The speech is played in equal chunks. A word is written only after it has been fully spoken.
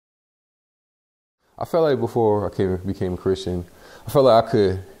I felt like before I became a Christian, I felt like I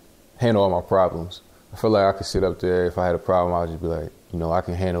could handle all my problems. I felt like I could sit up there. If I had a problem, I would just be like, I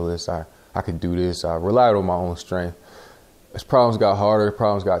can handle this. I can do this. I relied on my own strength. As problems got harder,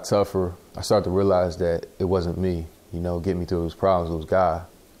 problems got tougher, I started to realize that it wasn't me, getting me through those problems. It was God.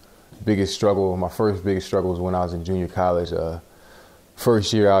 My first biggest struggle was when I was in junior college.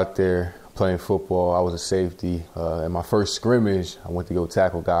 First year out there playing football, I was a safety. In my first scrimmage, I went to go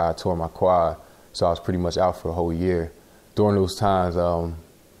tackle a guy. I tore my quad, so I was pretty much out for a whole year. During those times,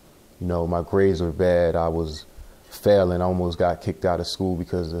 my grades were bad. I was failing. I almost got kicked out of school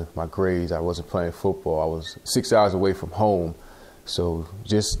because of my grades. I wasn't playing football. I was 6 hours away from home. So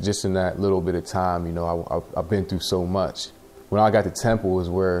just in that little bit of time, I've been through so much. When I got to Temple is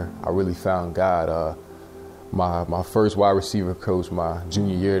where I really found God. My first wide receiver coach, my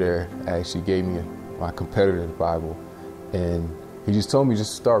junior year there, actually gave me my competitive Bible. And he just told me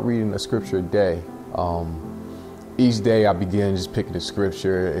just start reading a scripture a day. Each day I began just picking the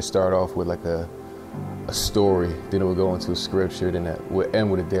scripture. It started off with like a story, then it would go into a scripture, then it would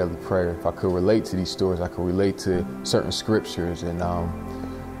end with a daily prayer. If I could relate to these stories, I could relate to certain scriptures. And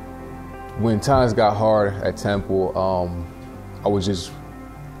when times got hard at Temple, I would just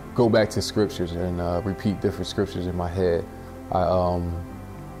go back to scriptures and repeat different scriptures in my head.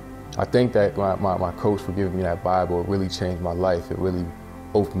 I think that my coach for giving me that Bible, it really changed my life. It really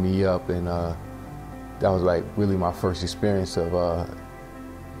opened me up, and that was like really my first experience of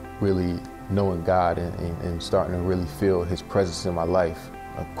really knowing God and starting to really feel His presence in my life.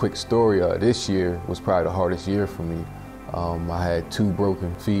 A quick story, this year was probably the hardest year for me. I had 2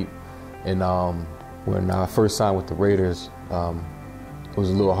 broken feet, and when I first signed with the Raiders, it was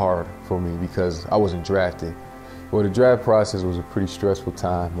a little hard for me because I wasn't drafted. Well, the draft process was a pretty stressful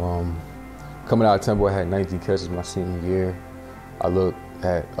time. Coming out of Temple, I had 19 catches my senior year. I looked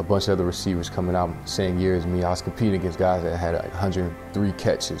at a bunch of other receivers coming out same year as me. I was competing against guys that had 103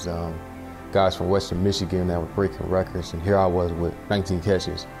 catches. Guys from Western Michigan that were breaking records, and here I was with 19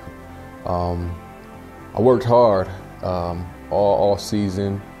 catches. I worked hard all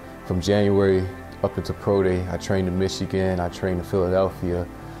season, from January up into Pro Day. I trained in Michigan, I trained in Philadelphia,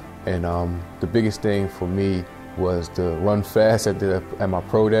 and the biggest thing for me was to run fast at my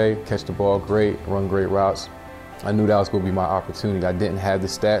Pro Day, catch the ball great, run great routes. I knew that was going to be my opportunity. I didn't have the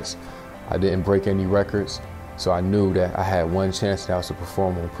stats, I didn't break any records, so I knew that I had one chance, that was to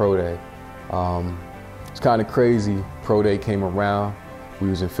perform on Pro Day. It's kind of crazy. Pro Day came around. We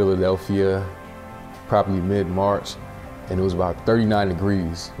was in Philadelphia, probably mid-March, and it was about 39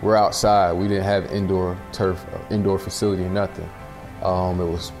 degrees. We're outside. We didn't have indoor turf, indoor facility or nothing. It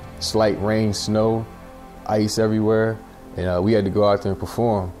was slight rain, snow, ice everywhere, and we had to go out there and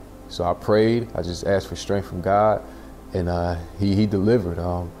perform. So I prayed. I just asked for strength from God, and He delivered.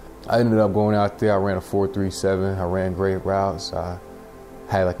 I ended up going out there. I ran a 4.37. I ran great routes. I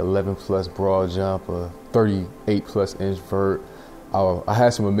had like 11+ broad jump, a 38+ inch vert. I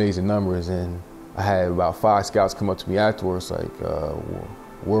had some amazing numbers, and I had about 5 scouts come up to me afterwards, like,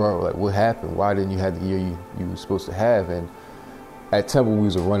 what happened? Why didn't you have the year you were supposed to have? And at Temple, we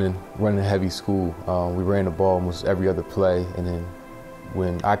was a running heavy school. We ran the ball almost every other play, and then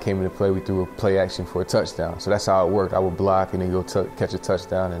when I came into play, we threw a play action for a touchdown. So that's how it worked. I would block and then go catch a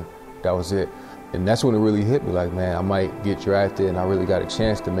touchdown, and that was it. And that's when it really hit me, like, man, I might get drafted, and I really got a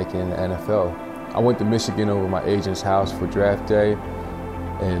chance to make it in the NFL. I went to Michigan over my agent's house for draft day,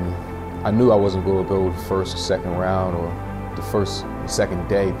 and I knew I wasn't going to go the first or second round, or the first or second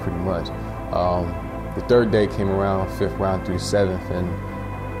day, pretty much. The third day came around, 5th round through the 7th,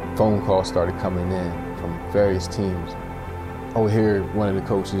 and phone calls started coming in from various teams. I would hear one of the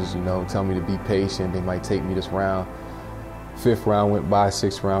coaches, tell me to be patient. They might take me this round. 5th round went by,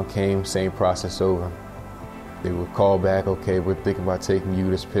 6th round came, same process over. They would call back, okay, we're thinking about taking you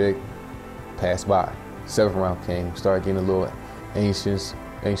this pick. Passed by. 7th round came, started getting a little anxious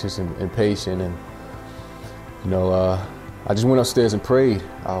and impatient, and I just went upstairs and prayed.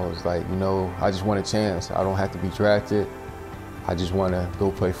 I was like, I just want a chance. I don't have to be drafted. I just want to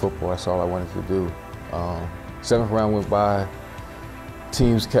go play football. That's all I wanted to do. 7th round went by.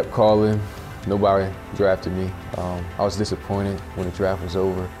 Teams kept calling. Nobody drafted me. I was disappointed when the draft was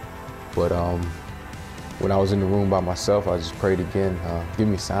over, but when I was in the room by myself, I just prayed again. Give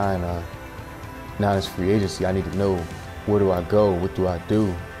me a sign. Now it's free agency. I need to know, where do I go? What do I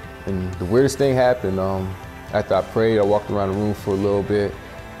do? And the weirdest thing happened. After I prayed, I walked around the room for a little bit,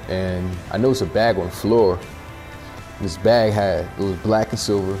 and I noticed a bag on the floor. This bag it was black and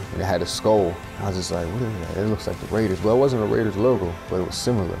silver, and it had a skull. I was just like, what is that? It looks like the Raiders. Well, it wasn't a Raiders logo, but it was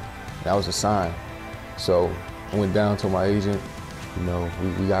similar. That was a sign. So I went down to my agent.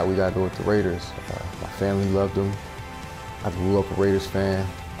 We got to go with the Raiders. family loved him. I grew up a Raiders fan.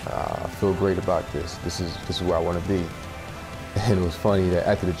 I feel great about this. This is where I want to be. And it was funny that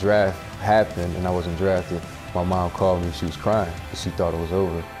after the draft happened and I wasn't drafted, my mom called me. She was crying because she thought it was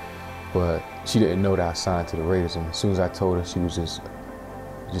over. But she didn't know that I signed to the Raiders. And as soon as I told her, she was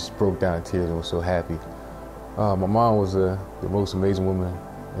just broke down in tears and was so happy. My mom was the most amazing woman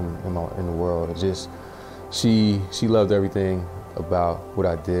in the world. She loved everything about what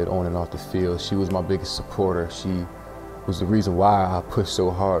I did on and off the field. She was my biggest supporter. She was the reason why I pushed so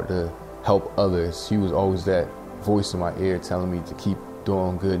hard to help others. She was always that voice in my ear telling me to keep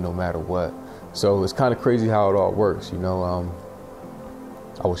doing good no matter what. So it's kind of crazy how it all works, you know.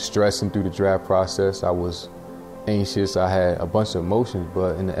 I was stressing through the draft process. I was anxious. I had a bunch of emotions,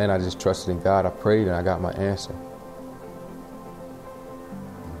 but in the end, I just trusted in God. I prayed and I got my answer.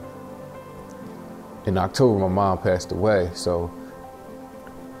 In October, my mom passed away. So,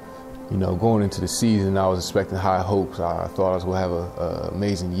 you know, going into the season, I was expecting high hopes. I thought I was going to have an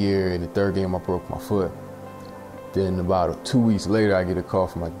amazing year. In the third game, I broke my foot. Then about 2 weeks later, I get a call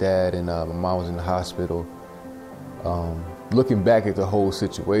from my dad, and my mom was in the hospital. Looking back at the whole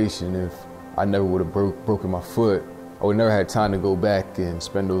situation, if I never would have broken my foot, I would never had time to go back and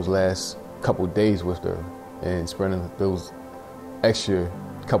spend those last couple of days with her and spending those extra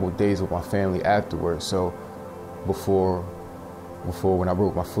couple of days with my family afterwards. So before when I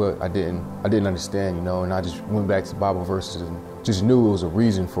broke my foot, I didn't understand, you know, and I just went back to Bible verses and just knew it was a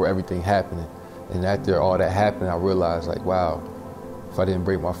reason for everything happening. And after all that happened, I realized, like, wow, if I didn't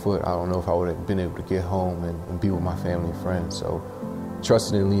break my foot, I don't know if I would have been able to get home and be with my family and friends. So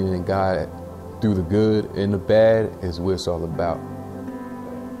trusting and leaning in God through the good and the bad is what it's all about.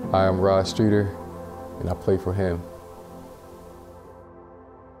 I am Streater, and I play for Him.